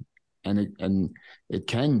expanding. And it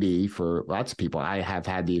can be for lots of people. I have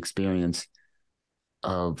had the experience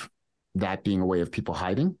of that being a way of people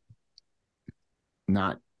hiding,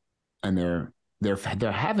 not and they're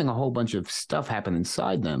having a whole bunch of stuff happen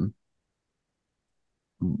inside them.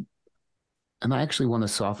 And I actually want to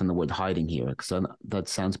soften the word hiding here because that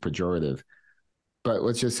sounds pejorative. But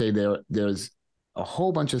let's just say there's a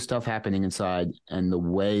whole bunch of stuff happening inside, and the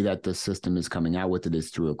way that the system is coming out with it is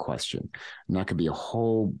through a question. And that could be a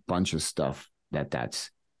whole bunch of stuff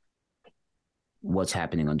that's what's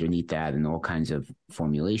happening underneath that, and all kinds of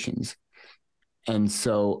formulations. And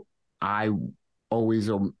so I always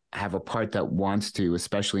have a part that wants to,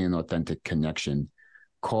 especially in authentic connection,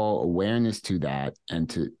 call awareness to that, and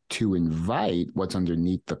to invite what's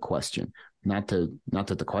underneath the question. Not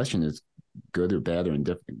that the question is good or bad or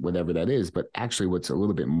indifferent, whatever that is, but actually what's a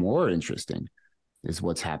little bit more interesting is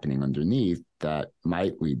what's happening underneath that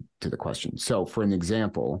might lead to the question. So for an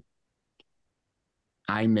example,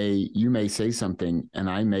 you may say something and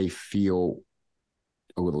I may feel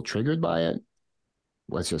a little triggered by it.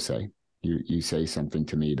 Let's just say you say something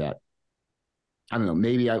to me that, I don't know,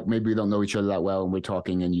 maybe we don't know each other that well and we're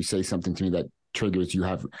talking, and you say something to me that triggers, you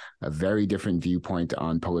have a very different viewpoint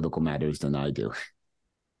on political matters than I do.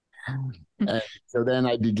 And so then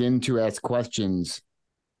I begin to ask questions,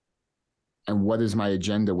 and what is my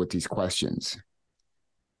agenda with these questions?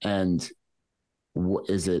 And what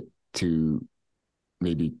is it to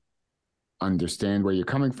maybe understand where you're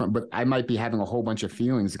coming from? But I might be having a whole bunch of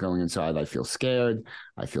feelings going inside. I feel scared.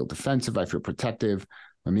 I feel defensive. I feel protective.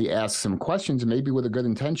 Let me ask some questions, maybe with a good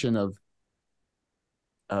intention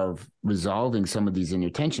of resolving some of these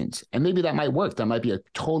inner tensions. And maybe that might work. That might be a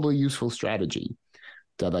totally useful strategy,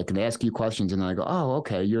 that I can ask you questions and I go, oh,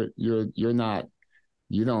 okay, you're not,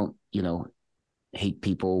 you don't, hate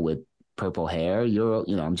people with purple hair.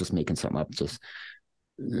 I'm just making something up.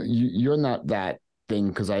 You're not that thing,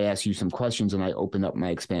 because I asked you some questions and I opened up my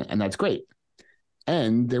expand, and that's great.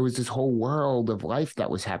 And there was this whole world of life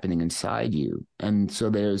that was happening inside you. And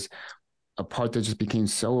so there's a part that just became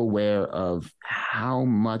so aware of how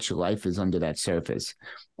much life is under that surface.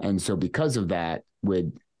 And so because of that,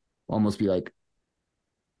 would almost be like,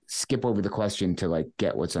 skip over the question to like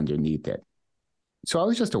get what's underneath it. So I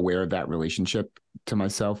was just aware of that relationship to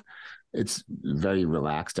myself. It's very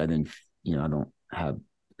relaxed. I don't have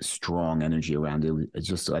strong energy around it. It's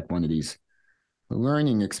just like one of these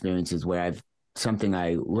learning experiences where something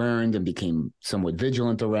I learned and became somewhat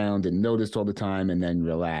vigilant around and noticed all the time, and then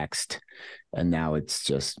relaxed. And now it's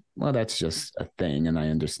just, well, that's just a thing. And I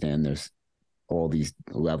understand there's all these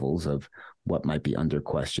levels of what might be under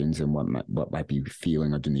questions and what might be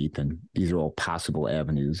feeling underneath. And these are all possible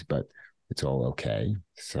avenues, but it's all okay.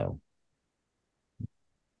 So.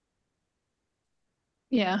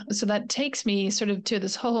 Yeah. So that takes me sort of to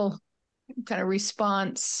this whole kind of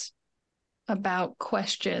response about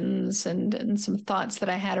questions and some thoughts that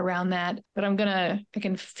I had around that. But I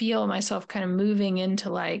can feel myself kind of moving into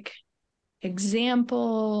like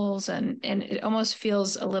examples, and it almost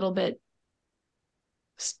feels a little bit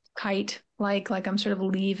kite like I'm sort of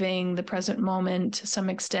leaving the present moment to some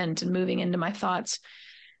extent and moving into my thoughts.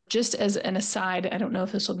 Just as an aside, I don't know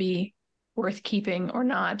if this will be worth keeping or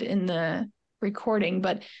not in the recording,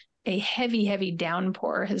 but a heavy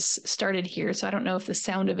downpour has started here. So I don't know if the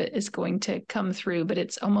sound of it is going to come through, but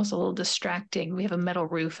it's almost a little distracting. We have a metal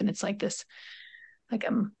roof and it's like this, like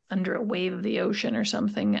I'm under a wave of the ocean or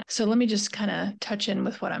something. So let me just kind of touch in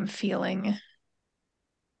with what I'm feeling.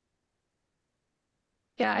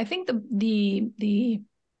 Yeah, I think the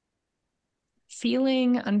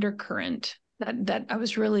feeling undercurrent that I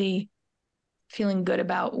was really feeling good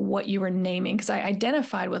about what you were naming, because I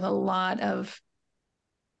identified with a lot of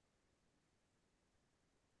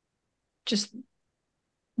just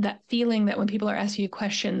that feeling that when people are asking you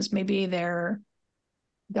questions, maybe they're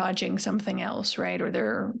dodging something else, right? Or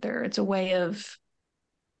they're it's a way of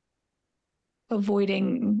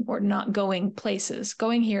avoiding or not going places,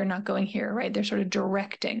 going here, not going here, right? They're sort of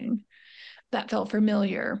directing. That felt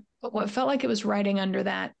familiar. But what felt like it was writing under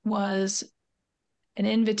that was an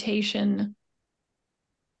invitation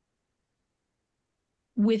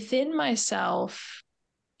within myself,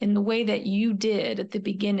 in the way that you did at the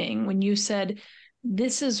beginning when you said,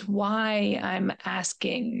 this is why I'm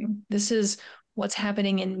asking. This is what's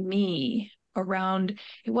happening in me around.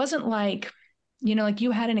 It wasn't like, like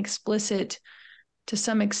you had an explicit to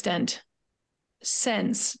some extent,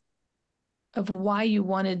 sense of why you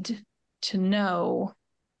wanted to know,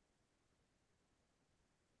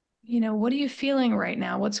 what are you feeling right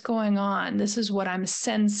now? What's going on? This is what I'm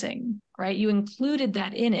sensing, right? You included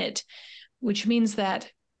that in it, which means that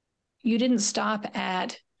you didn't stop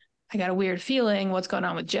at, I got a weird feeling, what's going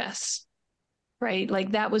on with Jess, right?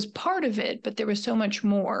 Like that was part of it, but there was so much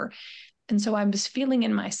more. And so I was feeling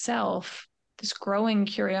in myself this growing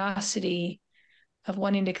curiosity of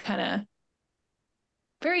wanting to kind of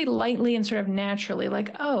very lightly and sort of naturally,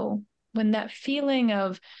 like, oh, when that feeling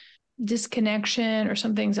of disconnection or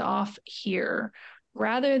something's off here,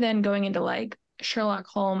 rather than going into like Sherlock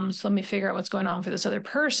Holmes, let me figure out what's going on for this other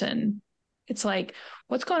person. It's like,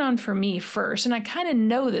 what's going on for me first? And I kind of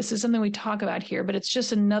know this is something we talk about here, but it's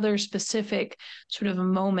just another specific sort of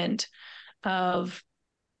moment of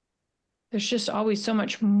there's just always so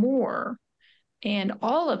much more. And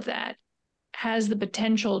all of that has the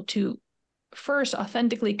potential to first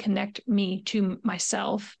authentically connect me to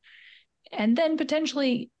myself and then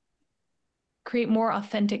potentially create more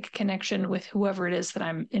authentic connection with whoever it is that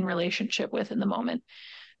I'm in relationship with in the moment.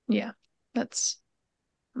 Yeah,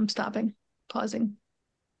 I'm stopping, pausing.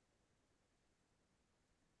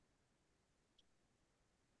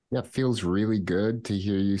 Yeah, it feels really good to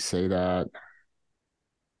hear you say that.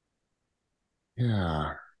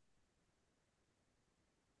 Yeah.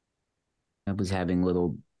 I was having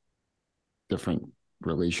little different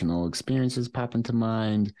relational experiences pop into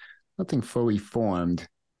mind. Nothing fully formed,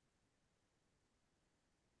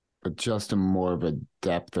 but just a more of a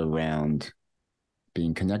depth around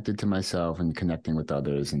being connected to myself and connecting with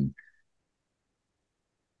others. And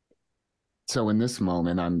so in this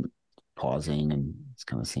moment, I'm pausing and just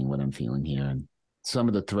kind of seeing what I'm feeling here. And some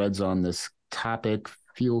of the threads on this topic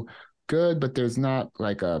feel good, but there's not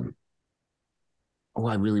like oh,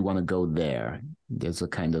 I really want to go there. There's a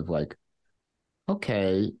kind of like,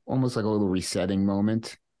 okay, almost like a little resetting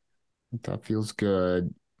moment. That feels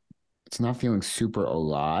good. It's not feeling super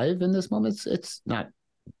alive in this moment. It's not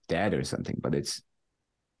dead or something, but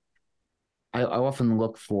I often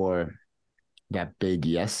look for that big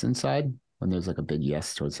yes inside when there's like a big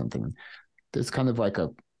yes towards something. There's kind of like a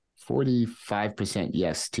 45%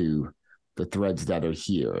 yes to the threads that are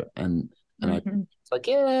here. And it's like,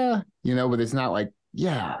 yeah, but it's not like,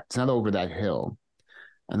 yeah, it's not over that hill.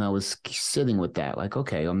 And I was sitting with that, like,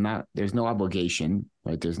 okay, there's no obligation,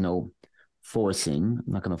 right? There's no forcing. I'm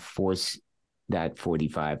not going to force that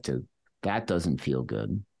 45 to, that doesn't feel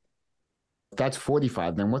good. If that's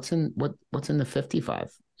 45, then what's in the 55?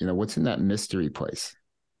 What's in that mystery place?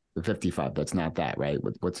 The 55, that's not that, right?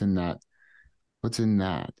 What's in that? What's in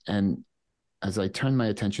that? And as I turn my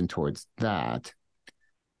attention towards that,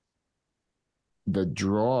 the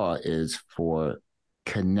draw is for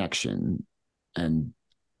connection and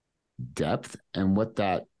depth. And what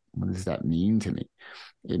does that mean to me?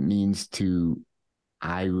 It means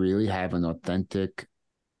I really have an authentic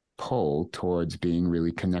pull towards being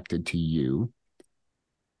really connected to you,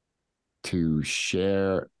 to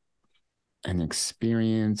share an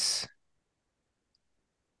experience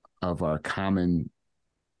of our common,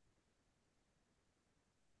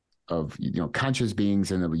 of conscious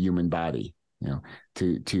beings in a human body,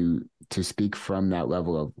 to speak from that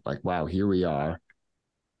level of like, wow, here we are,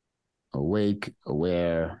 awake,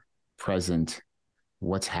 aware, present,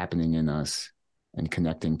 what's happening in us, and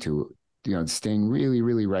connecting to, staying really,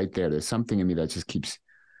 really right there. There's something in me that just keeps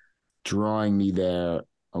drawing me there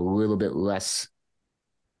a little bit less,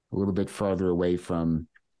 a little bit farther away from,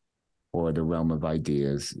 or the realm of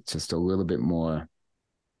ideas. It's just a little bit more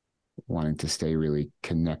wanting to stay really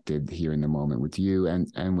connected here in the moment with you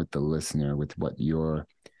and with the listener, with what your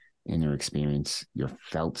inner experience, your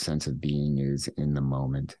felt sense of being is in the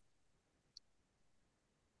moment.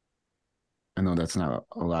 I know that's not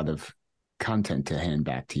a lot of content to hand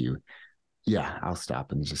back to you. Yeah, I'll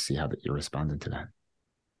stop and just see how you're responding to that.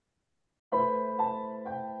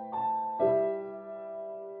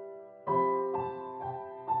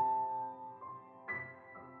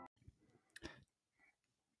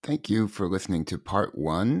 Thank you for listening to part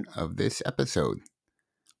 1 of this episode.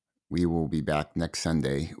 We will be back next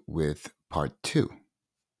Sunday with part 2.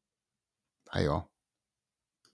 Bye, y'all.